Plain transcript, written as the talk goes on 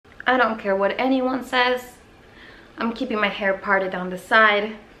I don't care what anyone says. I'm keeping my hair parted on the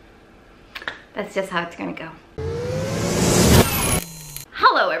side. That's just how it's gonna go.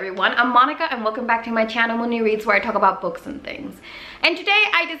 Hello everyone, I'm Monica and welcome back to my channel Mooni Reads, where I talk about books and things. And today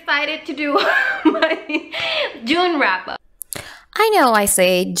I decided to do my June wrap-up. I know I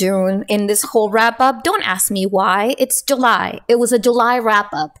say June in this whole wrap-up. Don't ask me why. It's July. It was a July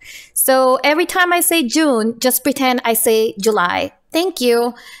wrap-up. So every time I say June, just pretend I say July. Thank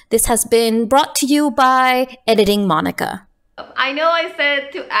you. This has been brought to you by Editing Monica. I know I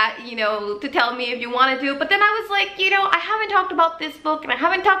said to to tell me if you want to do, but then I was like, I haven't talked about this book and I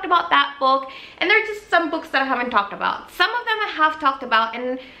haven't talked about that book, and there are just some books that I haven't talked about. Some of them I have talked about,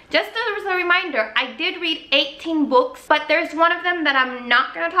 and just as a reminder, I did read 18 books, but there's one of them that I'm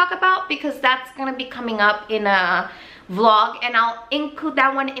not going to talk about because that's going to be coming up in a vlog, and I'll include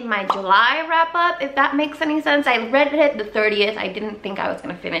that one in my July wrap-up, if that makes any sense. I read it the 30th. I didn't think I was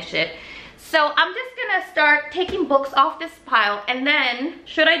going to finish it. So I'm just gonna start taking books off this pile, and then,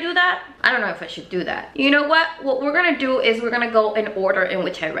 should I do that? I don't know if I should do that. You know what? What we're gonna do is we're gonna go in order in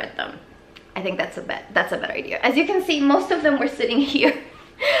which I read them. I think that's a better idea. As you can see, most of them were sitting here.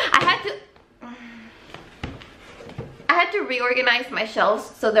 I had to reorganize my shelves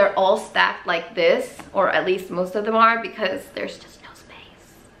so they're all stacked like this, or at least most of them are, because there's just no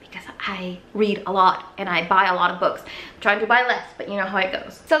space. Because I read a lot and I buy a lot of books. I'm trying to buy less, but you know how it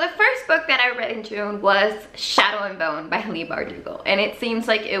goes. So the first book that I read in June was Shadow and Bone by Leigh Bardugo, and it seems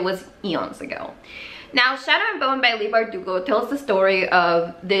like it was eons ago. Now, Shadow and Bone by Leigh Bardugo tells the story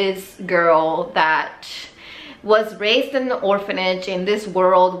of this girl that was raised in an orphanage in this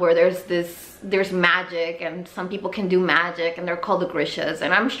world where there's magic, and some people can do magic, and they're called the Grishas,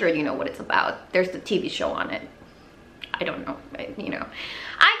 and I'm sure you know what it's about. There's the TV show on it. I don't know, but, I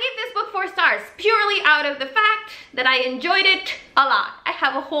gave this book 4 stars purely out of the fact that I enjoyed it a lot. I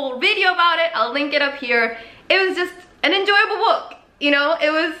have a whole video about it. I'll link it up here. It was just an enjoyable book.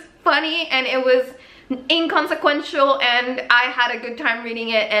 It was funny and it was inconsequential, and I had a good time reading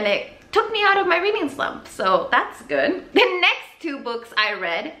it, and it took me out of my reading slump, so that's good. The next 2 books I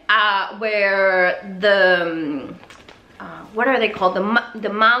read were the what are they called? The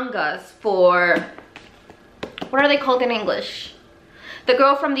mangas for, what are they called in English? The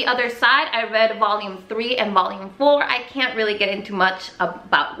Girl from the Other Side. I read volume 3 and volume 4. I can't really get into much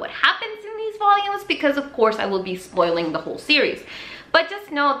about what happens in these volumes because of course I will be spoiling the whole series. But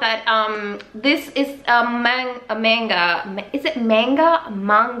just know that this is a manga. Is it manga?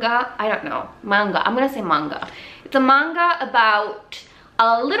 Manga? I don't know. Manga. I'm gonna say manga. It's a manga about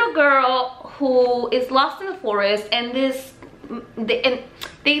a little girl who is lost in the forest, and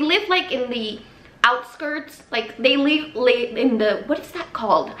they live like in the outskirts, like they live in the, what is that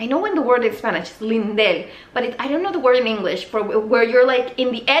called? I know in the word in Spanish is lindel, but I don't know the word in English for where you're like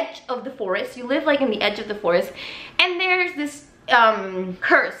in the edge of the forest. You live like in the edge of the forest, and there's this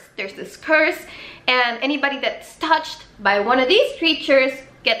curse. There's this curse, and anybody that's touched by one of these creatures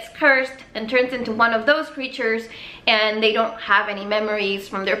gets cursed and turns into one of those creatures, and they don't have any memories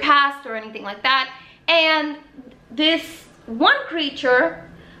from their past or anything like that. And this one creature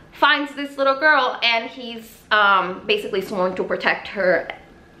finds this little girl, and he's basically sworn to protect her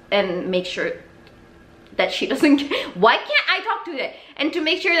and make sure that she doesn't get, why can't I talk to it? And to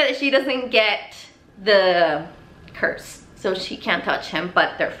make sure that she doesn't get the curse, so she can't touch him,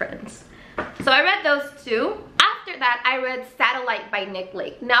 but they're friends. So I read those 2. After that, I read Satellite by Nick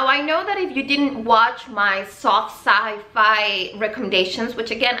Lake. Now, I know that if you didn't watch my soft sci-fi recommendations,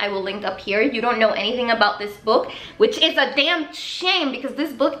 which again, I will link up here, you don't know anything about this book, which is a damn shame because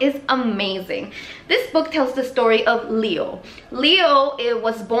this book is amazing. This book tells the story of Leo. Leo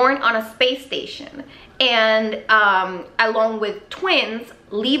was born on a space station, and along with twins,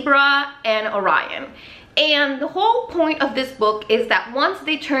 Libra and Orion. And the whole point of this book is that once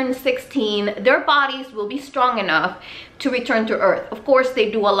they turn 16, their bodies will be strong enough to return to Earth. Of course, they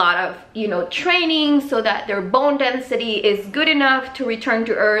do a lot of, training so that their bone density is good enough to return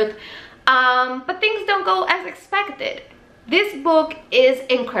to Earth. But things don't go as expected. This book is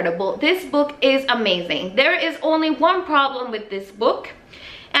incredible. This book is amazing. There is only one problem with this book,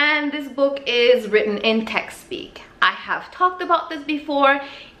 and this book is written in text speak. I have talked about this before.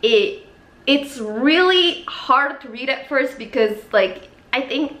 It's really hard to read at first because, like, I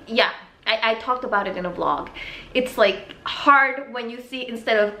think, yeah, I talked about it in a vlog. It's like hard when you see,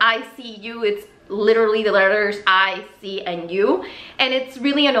 instead of I see you, it's literally the letters I, C, and U, and it's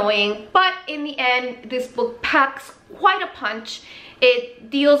really annoying. But in the end, this book packs quite a punch. It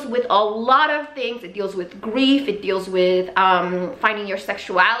deals with a lot of things. It deals with grief. It deals with finding your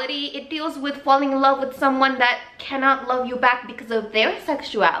sexuality. It deals with falling in love with someone that cannot love you back because of their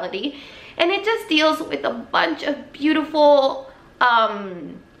sexuality. And it just deals with a bunch of beautiful,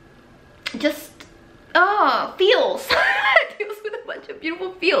 feels. It deals with a bunch of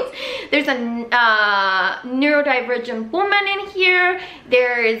beautiful feels. There's a neurodivergent woman in here.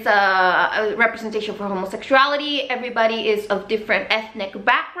 There is a representation for homosexuality. Everybody is of different ethnic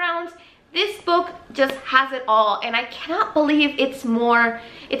backgrounds. This book just has it all, and I cannot believe it's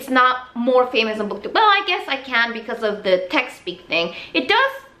not more famous than Booktube. Well, I guess I can because of the text speak thing. It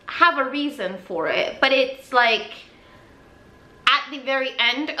does have a reason for it, but it's like at the very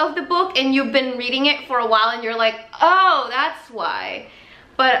end of the book and you've been reading it for a while and you're like, oh, that's why.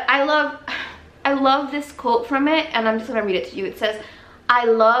 But I love this quote from it, and I'm just gonna read it to you. It says, "I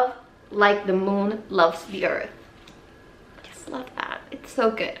love like the moon loves the earth." Just love that. It's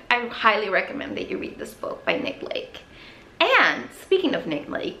so good. I highly recommend that you read this book by Nick Lake. And speaking of Nick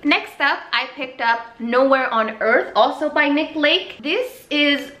Lake, next up I picked up Nowhere on Earth, also by Nick Lake. This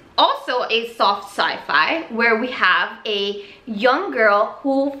is also a soft sci-fi where we have a young girl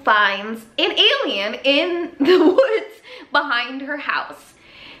who finds an alien in the woods behind her house.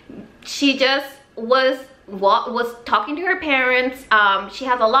 She just was talking to her parents. She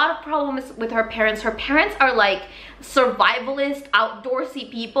has a lot of problems with her parents. Her parents are like survivalist,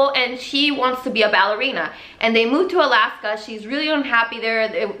 outdoorsy people, and she wants to be a ballerina. And they moved to Alaska. She's really unhappy there.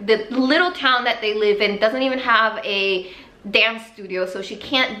 The little town that they live in doesn't even have a dance studio, so she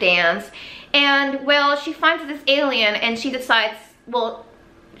can't dance. And well, she finds this alien and she decides,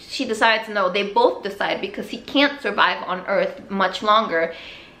 no, they both decide, because he can't survive on Earth much longer.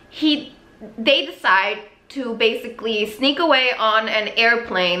 They decide to basically sneak away on an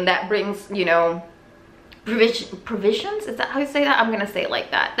airplane that brings, you know, provisions, is that how you say that? I'm gonna say it like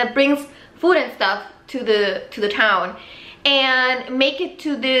that. That brings food and stuff to the town, and make it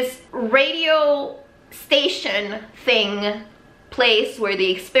to this radio station place where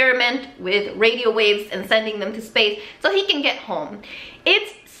they experiment with radio waves and sending them to space so he can get home.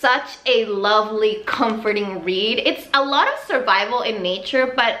 It's such a lovely, comforting read. It's a lot of survival in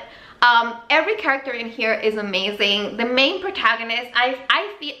nature, but every character in here is amazing. The main protagonist,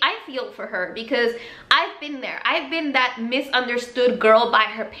 I feel for her, because I've been there. I've been that misunderstood girl by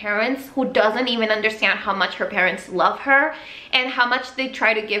her parents who doesn't even understand how much her parents love her and how much they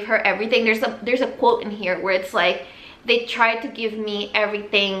try to give her everything. There's a quote in here where it's like, they tried to give me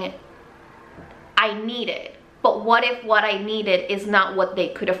everything I needed, but what if what I needed is not what they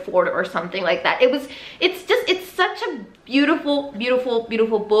could afford, or something like that. It's such a beautiful, beautiful,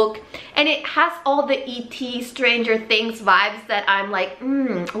 beautiful book, and it has all the E.T. Stranger Things vibes that I'm like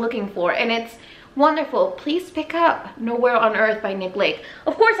looking for, and it's wonderful. Please pick up Nowhere on Earth by Nick Lake.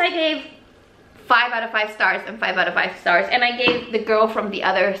 Of course, I gave 5 out of 5 stars and 5 out of 5 stars, and I gave The Girl from the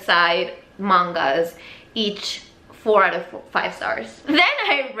Other Side mangas each 4 out of 5 stars. Then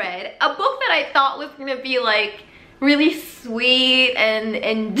I read a book that I thought was gonna be like really sweet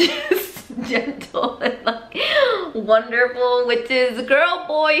and just gentle and like wonderful, which is Girl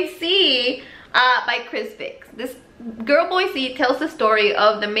Boy C by Chris Vick. This Girl Boy C tells the story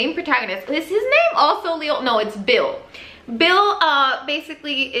of the main protagonist. Is his name also Leo? No, it's Bill. Bill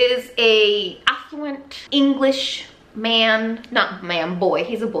basically is a affluent English man, boy,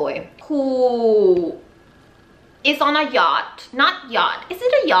 he's a boy, who is on a yacht. Is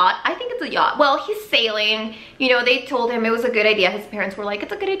it a yacht? I think it's a yacht. Well, he's sailing. You know, they told him it was a good idea. His parents were like,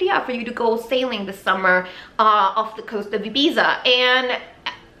 it's a good idea for you to go sailing this summer off the coast of Ibiza. And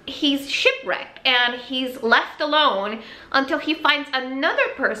he's shipwrecked and he's left alone until he finds another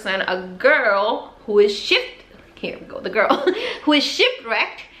person, a girl who is who is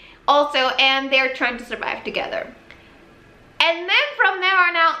shipwrecked also, and they're trying to survive together. And then from there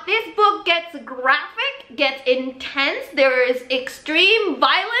on out, this book gets graphic, gets intense. There is extreme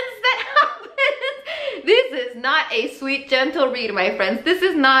violence that happens. This is not a sweet, gentle read, my friends. This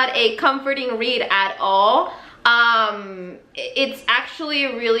is not a comforting read at all. It's actually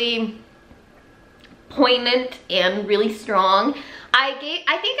really poignant and really strong. I think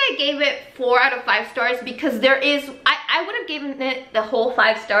I gave it 4 out of 5 stars because there is, I would have given it the whole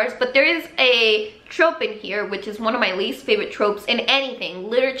 5 stars, but there is a trope in here, which is one of my least favorite tropes in anything,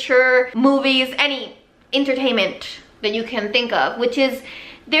 literature, movies, any entertainment that you can think of, which is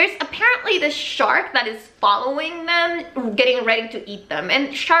there's apparently this shark that is following them, getting ready to eat them.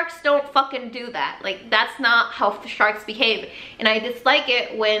 And sharks don't fucking do that. Like, that's not how sharks behave. And I dislike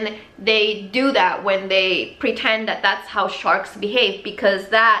it when they do that, when they pretend that that's how sharks behave, because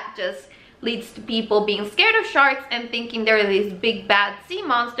that just leads to people being scared of sharks and thinking they're these big bad sea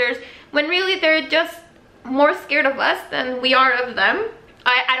monsters, when really they're just more scared of us than we are of them.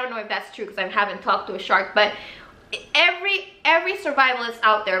 I don't know if that's true because I haven't talked to a shark, but every survivalist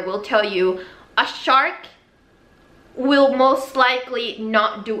out there will tell you a shark will most likely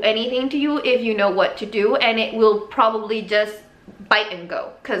not do anything to you if you know what to do, and it will probably just bite and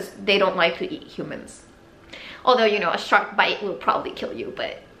go because they don't like to eat humans. Although, you know, a shark bite will probably kill you,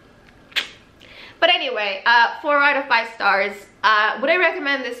 but anyway, 4 out of 5 stars. Would I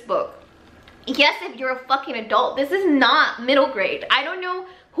recommend this book? Yes, if you're a fucking adult. This is not middle grade. I don't know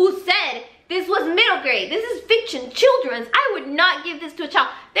who said this was middle grade. This is fiction, children's. I would not give this to a child.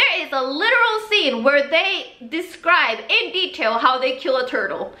 There is a literal scene where they describe in detail how they kill a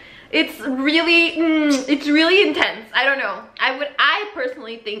turtle. It's really intense. I don't know. I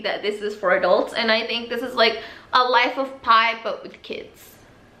personally think that this is for adults, and I think this is like a Life of Pi but with kids.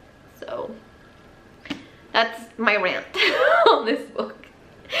 So that's my rant on this book.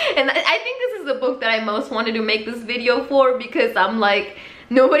 And I think this is the book that I most wanted to make this video for, because I'm like,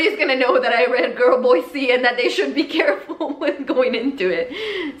 nobody's gonna know that I read Girl Boy C and that they should be careful when going into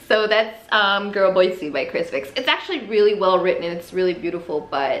it. So that's Girl Boy C by Chris Vick. It's actually really well written and it's really beautiful,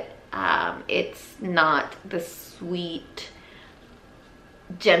 but it's not the sweet,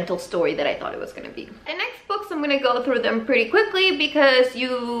 gentle story that I thought it was gonna be. The next books, I'm gonna go through them pretty quickly because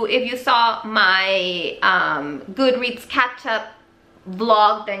if you saw my Goodreads catch-up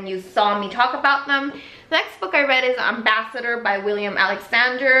vlog, then you saw me talk about them. The next book I read is Ambassador by William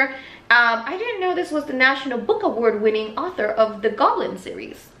Alexander. I didn't know this was the National Book Award winning author of the Goblin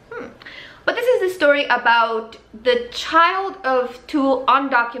series. But this is the story about the child of 2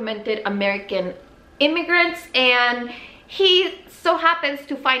 undocumented American immigrants, and he so happens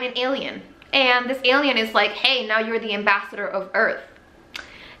to find an alien. And this alien is like, hey, now you're the ambassador of Earth.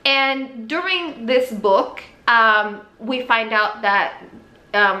 And during this book, we find out that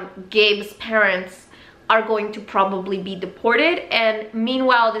Gabe's parents are going to probably be deported, and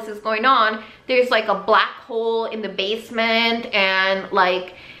meanwhile this is going on, there's like a black hole in the basement, and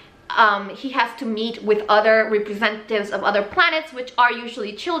like he has to meet with other representatives of other planets, which are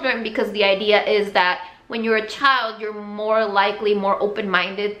usually children, because the idea is that when you're a child you're more likely more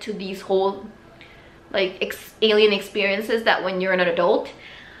open-minded to these whole like alien experiences that when you're an adult.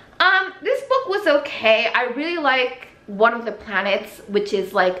 This book was okay. I really like one of the planets, which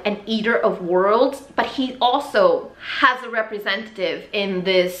is like an eater of worlds, but he also has a representative in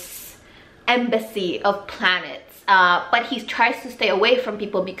this embassy of planets. But he tries to stay away from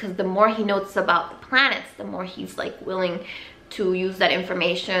people because the more he knows about the planets, the more he's like willing to use that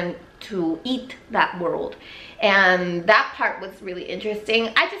information to eat that world. And that part was really interesting.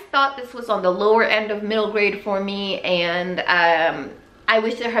 I just thought this was on the lower end of middle grade for me, and I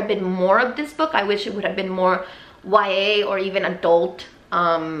wish there had been more of this book. I wish it would have been more YA or even adult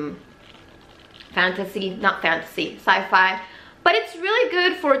fantasy, not fantasy, sci-fi. But it's really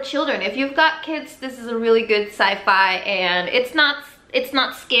good for children. If you've got kids, this is a really good sci-fi, and it's not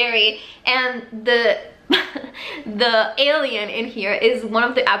scary. And the the alien in here is one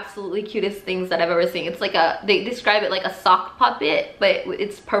of the absolutely cutest things that I've ever seen. It's like they describe it like a sock puppet, but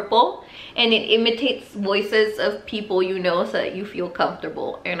it's purple, and it imitates voices of people you know so that you feel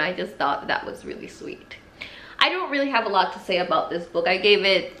comfortable, and I just thought that was really sweet. I don't really have a lot to say about this book. I gave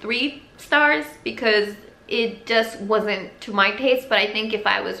it 3 stars because it just wasn't to my taste, but I think if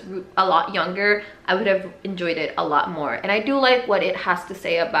I was a lot younger, I would have enjoyed it a lot more. And I do like what it has to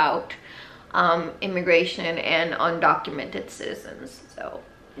say about immigration and undocumented citizens. So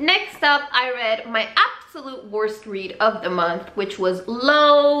next up, I read my absolute worst read of the month, which was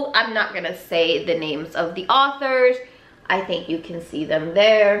Low. I'm not gonna say the names of the authors. I think you can see them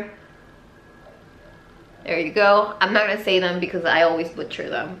there. There you go. I'm not gonna say them because I always butcher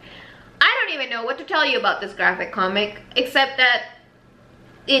them. I don't even know what to tell you about this graphic comic, except that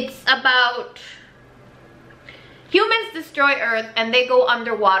it's about humans destroy Earth and they go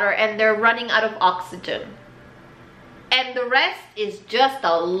underwater and they're running out of oxygen. And the rest is just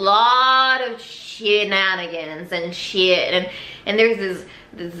a lot of shenanigans and shit. And there's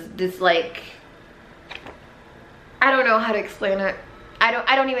this like, I don't know how to explain it.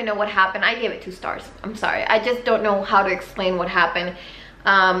 I don't even know what happened. I gave it 2 stars. I'm sorry. I just don't know how to explain what happened.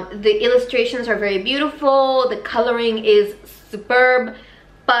 The illustrations are very beautiful. The coloring is superb.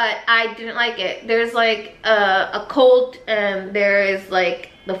 But I didn't like it. There's like a cult, and there is like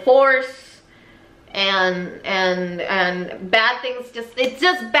the Force, and bad things. It's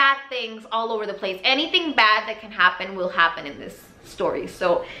just bad things all over the place. Anything bad that can happen will happen in this story.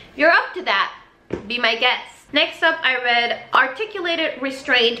 So if you're up to that, be my guest. Next up, I read Articulated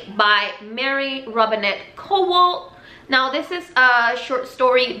Restraint by Mary Robinette Kowal. Now, this is a short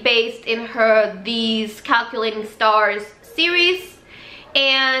story based in her These Calculating Stars series.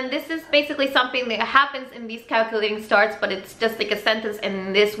 And this is basically something that happens in These Calculating Stars, but it's just like a sentence, and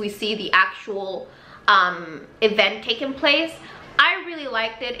in this we see the actual event taking place. I really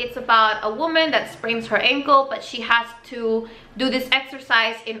liked it. It's about a woman that sprains her ankle, but she has to do this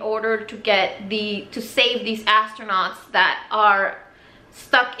exercise in order to save these astronauts that are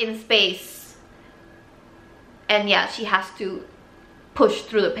stuck in space. And yeah, she has to push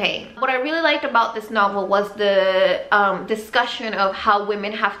through the pain. What I really liked about this novel was the discussion of how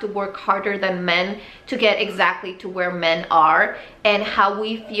women have to work harder than men to get exactly to where men are, and how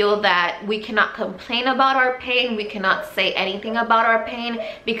we feel that we cannot complain about our pain, we cannot say anything about our pain,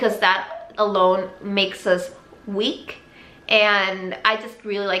 because that alone makes us weak. And I just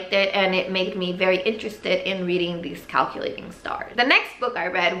really liked it, and it made me very interested in reading These Calculating Stars. The next book I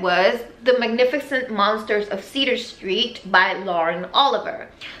read was The Magnificent Monsters of Ceader Street by Lauren Oliver.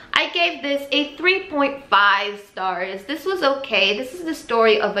 I gave this a 3.5 stars. This was okay. This is the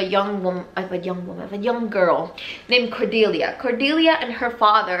story of a young girl named Cordelia. Cordelia and her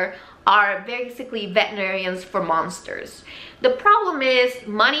father are basically veterinarians for monsters. The problem is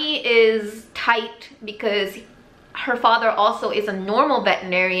money is tight because her father also is a normal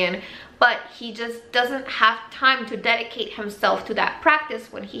veterinarian, but he just doesn't have time to dedicate himself to that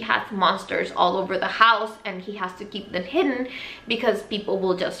practice when he has monsters all over the house, and he has to keep them hidden because people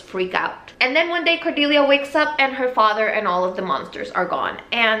will just freak out. And then one day Cordelia wakes up and her father and all of the monsters are gone,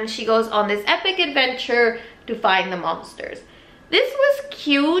 and she goes on this epic adventure to find the monsters. This was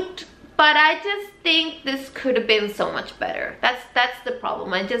cute, but I just think this could have been so much better. That's the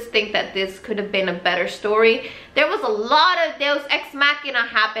problem. I just think that this could have been a better story. There was a lot of Deus Ex Machina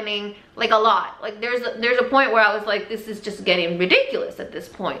happening, like a lot. Like there's a point where I was like, this is just getting ridiculous at this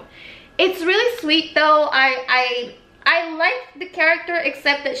point. It's really sweet though. I like the character,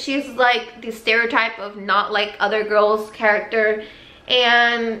 except that she's like the stereotype of not like other girls character.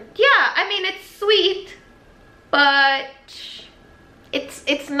 And yeah, I mean, it's sweet, but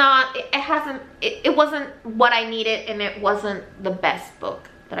it's not, it wasn't what I needed, and it wasn't the best book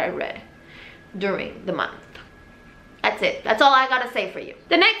that I read during the month. That's it. That's all I gotta say for you.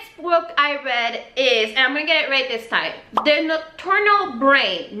 The next book I read is, and I'm gonna get it right this time, The Nocturnal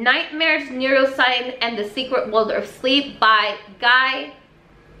Brain, Nightmares, Neuroscience, and the Secret World of Sleep by Guy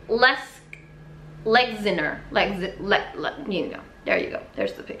Leschziner. You know. There you go.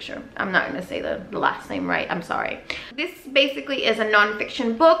 There's the picture. I'm not gonna say the last name right. I'm sorry. This basically is a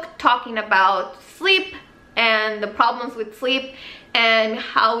non-fiction book talking about sleep and the problems with sleep and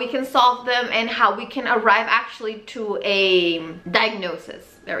how we can solve them and how we can arrive actually to a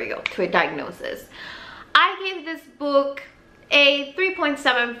diagnosis. There we go. To a diagnosis. I gave this book a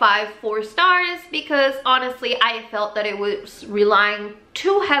 3.75 4 stars because honestly I felt that it was relying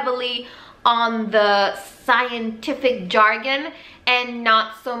too heavily on the scientific jargon and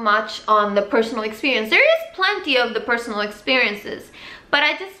not so much on the personal experience. There is plenty of the personal experiences, but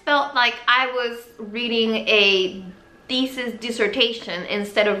I just felt like I was reading a thesis dissertation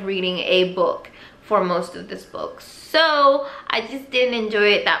instead of reading a book for most of this book. So I just didn't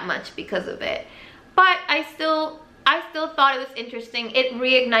enjoy it that much because of it. But I still thought it was interesting. It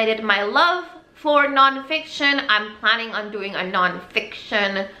reignited my love for nonfiction. I'm planning on doing a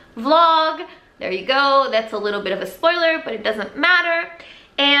nonfiction vlog. There you go. That's a little bit of a spoiler, but it doesn't matter.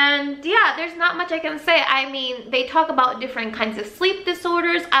 And yeah, there's not much I can say. I mean, they talk about different kinds of sleep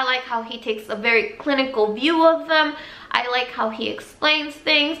disorders. I like how he takes a very clinical view of them. I like how he explains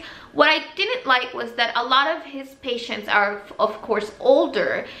things. What I didn't like was that a lot of his patients are, of course,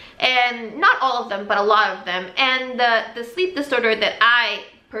 older, and not all of them, but a lot of them. And the sleep disorder that I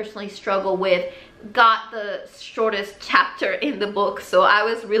personally struggle with got the shortest chapter in the book, so I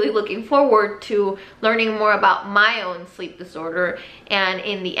was really looking forward to learning more about my own sleep disorder, and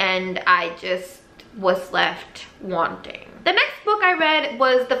in the end I just was left wanting. The next book I read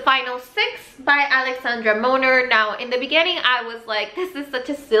was The Final Six by Alexandra Monir. Now in the beginning I was like, this is such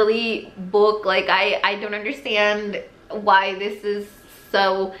a silly book, like I don't understand why this is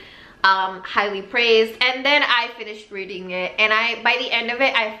so highly praised, and then I finished reading it, and by the end of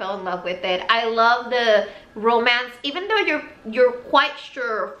it I fell in love with it. I love the romance, even though you're quite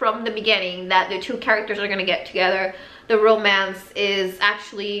sure from the beginning that the two characters are gonna get together. The romance is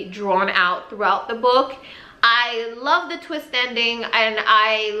actually drawn out throughout the book. I love the twist ending, and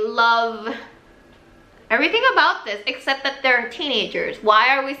I love everything about this, except that they're teenagers.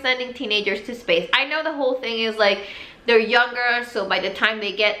 Why are we sending teenagers to space? I know the whole thing is like they're younger, so by the time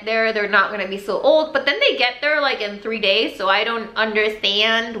they get there, they're not gonna be so old. But then they get there like in 3 days, so I don't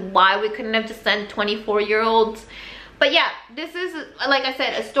understand why we couldn't have just sent 24-year-olds. But yeah, this is, like I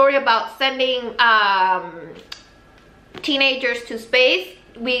said, a story about sending teenagers to space.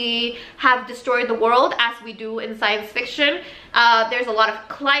 We have destroyed the world, as we do in science fiction. There's a lot of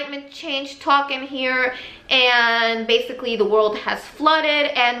climate change talk in here, and basically the world has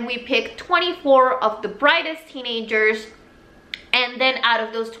flooded, and we pick 24 of the brightest teenagers, and then out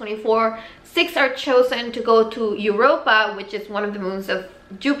of those 24, 6 are chosen to go to Europa, which is one of the moons of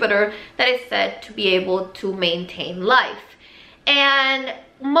Jupiter that is said to be able to maintain life. And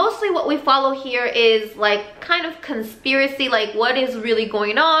mostly what we follow here is like kind of conspiracy, like what is really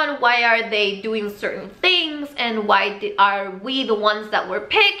going on, why are they doing certain things, and why are we the ones that were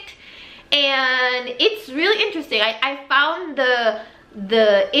picked. And it's really interesting. I found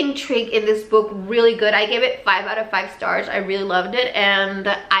the intrigue in this book really good. I gave it 5 out of 5 stars. I really loved it, and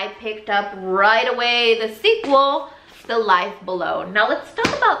I picked up right away the sequel, The Life Below. Now let's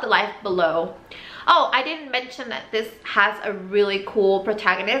talk about The Life Below. Oh, I didn't mention that this has a really cool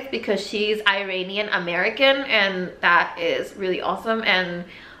protagonist because she's Iranian American, and that is really awesome. And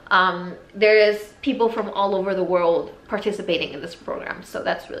there is people from all over the world participating in this program, so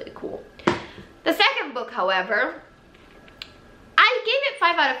that's really cool. The second book, however, I gave it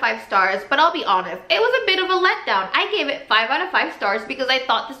 5 out of 5 stars, but I'll be honest, it was a bit of a letdown. I gave it 5 out of 5 stars because I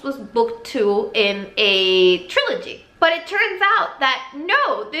thought this was book 2 in a trilogy. But it turns out that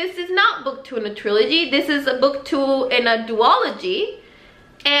no, this is not book 2 in a trilogy. This is a book 2 in a duology.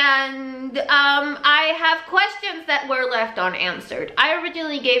 And I have questions that were left unanswered. I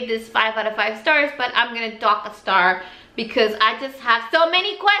originally gave this 5 out of 5 stars, but I'm gonna dock a star because I just have so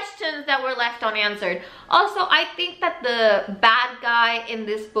many questions that were left unanswered. Also, I think that the bad guy in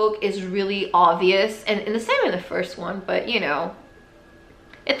this book is really obvious, and the same in the first one, but you know,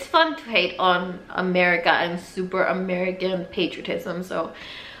 it's fun to hate on America and super American patriotism. So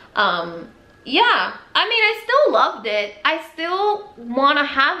yeah, I mean, I still loved it. I still want to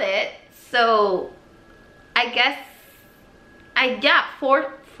have it, so I guess yeah,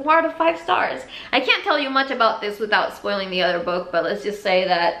 4 out of 5 stars. I can't tell you much about this without spoiling the other book, but let's just say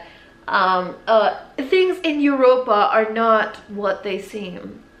that things in Europa are not what they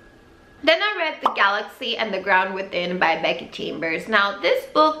seem. Then I read The Galaxy and the Ground Within by Becky Chambers. Now this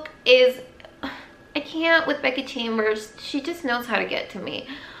book is, I can't with Becky Chambers, she just knows how to get to me.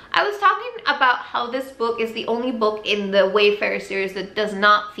 I was talking about how this book is the only book in the Wayfarer series that does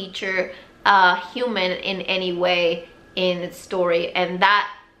not feature a human in any way in its story, and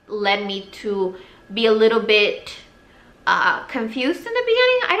that led me to be a little bit confused in the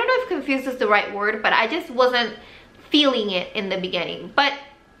beginning. I don't know if confused is the right word, but I just wasn't feeling it in the beginning. But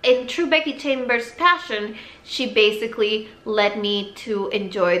in true Becky Chambers passion, she basically led me to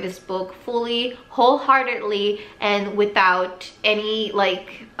enjoy this book fully, wholeheartedly, and without any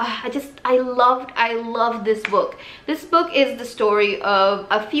like I loved this book. This book is the story of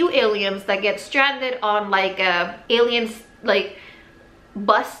a few aliens that get stranded on like a aliens like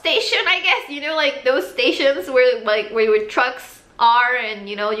bus station, I guess, you know, like those stations where like where trucks are, and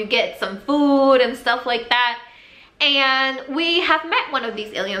you know, you get some food and stuff like that. And we have met one of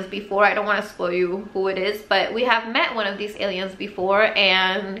these aliens before. I don't want to spoil you who it is, but we have met one of these aliens before,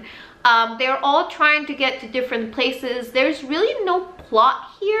 and they're all trying to get to different places. There's really no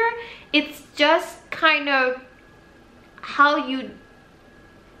plot here. It's just kind of how you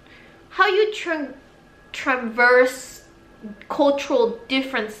traverse cultural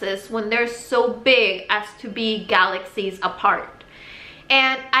differences when they're so big as to be galaxies apart.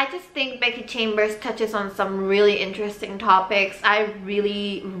 And I just think Becky Chambers touches on some really interesting topics. I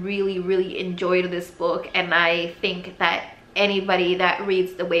really, really, really enjoyed this book, and I think that anybody that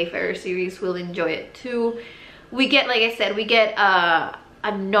reads the Wayfarer series will enjoy it too. We get, like I said, we get a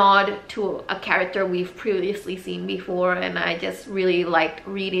nod to a character we've previously seen before, and I just really liked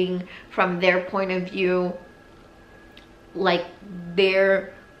reading from their point of view. Like,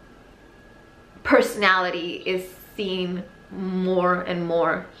 their personality is seen more and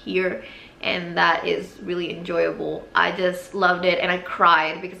more here, and that is really enjoyable. I just loved it, and I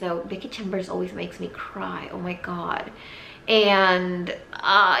cried because Becky Chambers always makes me cry. Oh my god. And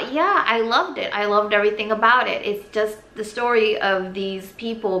yeah, I loved it. I loved everything about it. It's just the story of these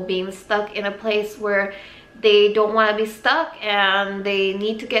people being stuck in a place where they don't want to be stuck, and they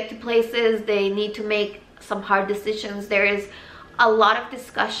need to get to places. They need to make some hard decisions. There is a lot of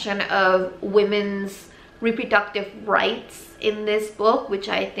discussion of women's reproductive rights in this book, which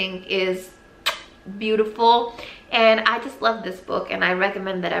I think is beautiful, and I just love this book, and I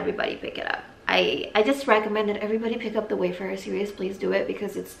recommend that everybody pick it up. I just recommend that everybody pick up the Wayfarer series. Please do it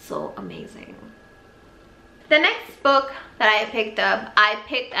because it's so amazing. The next book that I picked up, I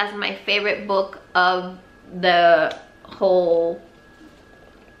picked as my favorite book of the whole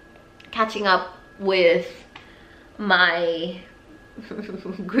catching up with my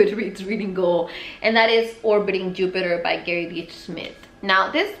Goodreads reading goal, and that is Orbiting Jupiter by Gary Leschziner.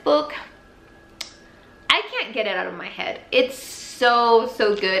 Now this book, I can't get it out of my head. It's so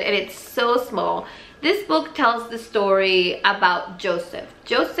good, and it's so small. This book tells the story about Joseph.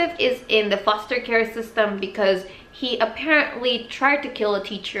 Joseph is in the foster care system because he apparently tried to kill a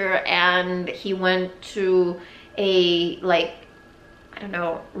teacher, and he went to a, like, I don't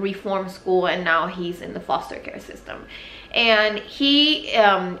know, reform school, and now he's in the foster care system. And he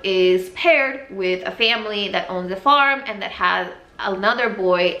is paired with a family that owns a farm and that has another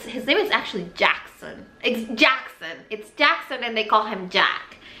boy. His name is actually Jackson. It's Jackson, and they call him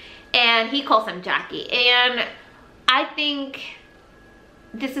Jack, and he calls him Jackie. And I think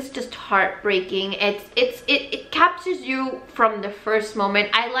this is just heartbreaking. It captures you from the first moment.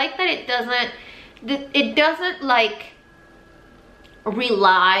 I like that it doesn't like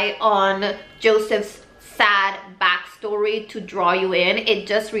rely on Joseph's sad backstory to draw you in. It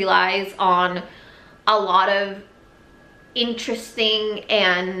just relies on a lot of interesting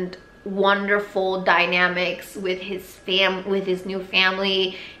and wonderful dynamics with his new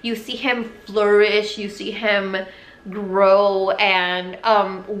family. You see him flourish, you see him grow, and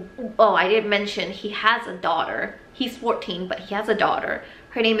oh, I didn't mention he has a daughter. He's 14, but he has a daughter.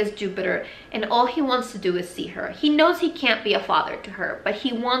 Her name is Jupiter, and all he wants to do is see her. He knows he can't be a father to her, but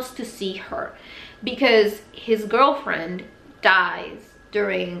he wants to see her because his girlfriend dies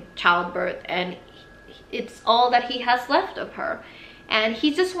during childbirth, and it's all that he has left of her. And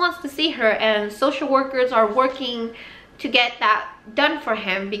he just wants to see her, and social workers are working to get that done for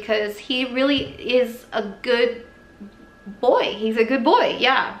him because he really is a good boy. He's a good boy.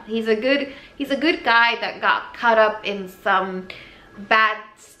 Yeah, he's a good guy that got caught up in some bad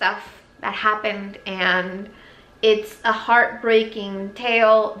stuff that happened, and it's a heartbreaking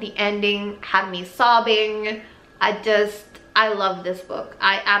tale. The ending had me sobbing. I love this book.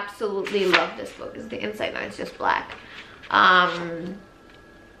 I absolutely love this book. The inside now is just black. And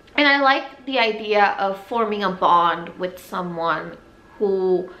I like the idea of forming a bond with someone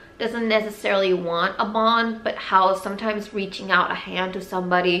who doesn't necessarily want a bond, but how sometimes reaching out a hand to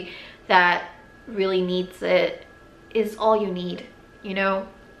somebody that really needs it is all you need, you know?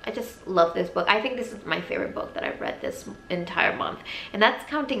 I just love this book. I think this is my favorite book that I've read this entire month, and that's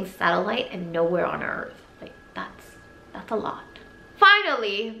counting Satellite and Nowhere on Earth. Like, that's a lot.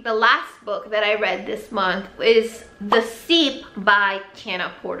 Finally, the last book that I read this month is The Seep by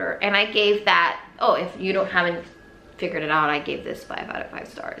Tiana Porter, and I gave that, oh, if you haven't figured it out, I gave this 5 out of 5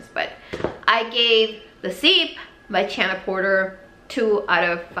 stars, but I gave The Seep by Tiana Porter 2 out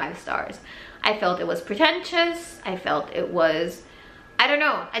of 5 stars. I felt it was pretentious. I felt it was, I don't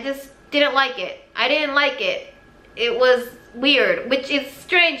know, I just didn't like it. I didn't like it. It was weird, which is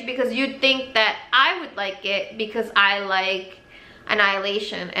strange because you'd think that I would like it because I like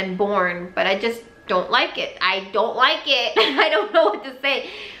Annihilation and Born, but I just don't like it. I don't like it. I don't know what to say.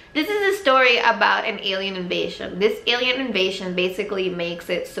 This is a story about an alien invasion. This alien invasion basically makes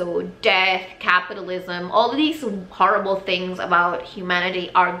it so death, capitalism, all of these horrible things about humanity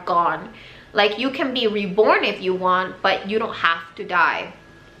are gone. Like, you can be reborn if you want, but you don't have to die.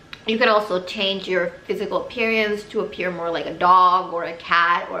 You can also change your physical appearance to appear more like a dog or a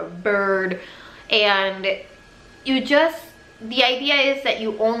cat or a bird. And you just, the idea is that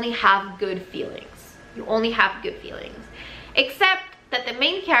you only have good feelings. You only have good feelings. Except that the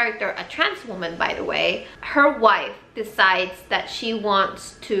main character, a trans woman by the way, her wife decides that she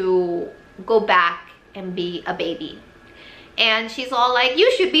wants to go back and be a baby. And she's all like,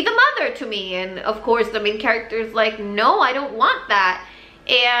 you should be the mother to me. And of course the main character is like, no, I don't want that.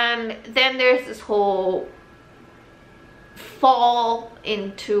 And then there's this whole fall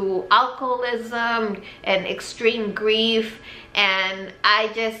into alcoholism and extreme grief, and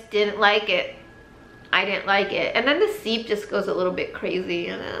I just didn't like it. I didn't like it. And then The Seep just goes a little bit crazy,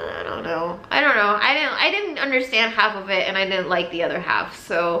 and I don't know. I didn't understand half of it, and I didn't like the other half,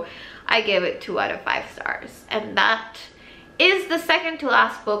 so I gave it 2 out of 5 stars. And that is the second to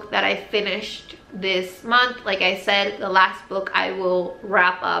last book that I finished this month. Like I said, the last book I will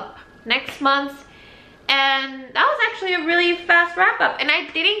wrap up next month. And that was actually a really fast wrap up, and I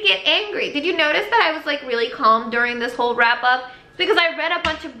didn't get angry. Did you notice that I was like really calm during this whole wrap up? It's because I read a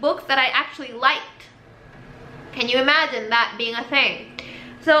bunch of books that I actually liked. Can you imagine that being a thing?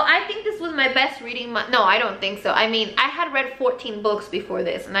 So I think this was my best reading month. No, I don't think so. I mean, I had read 14 books before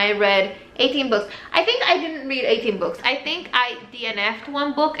this, and I read 18 books. I think I didn't read 18 books. I think I DNF'd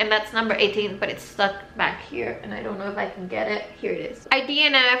one book, and that's number 18, but it's stuck back here, and I don't know if I can get it. Here it is. I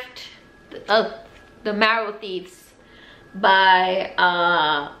DNF'd The Marrow Thieves by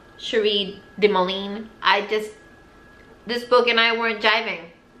Cherie Desmoulins. This book and I weren't jiving,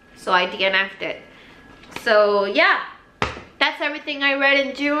 so I DNF'd it. So yeah, that's everything I read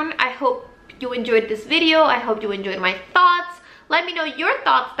in June. I hope you enjoyed this video. I hope you enjoyed my thoughts. Let me know your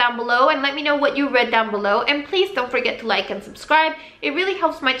thoughts down below, and let me know what you read down below. And please don't forget to like and subscribe. It really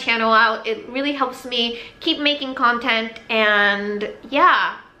helps my channel out. It really helps me keep making content. And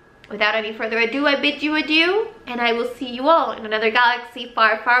yeah, without any further ado, I bid you adieu, and I will see you all in another galaxy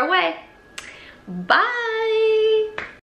far, far away. Bye!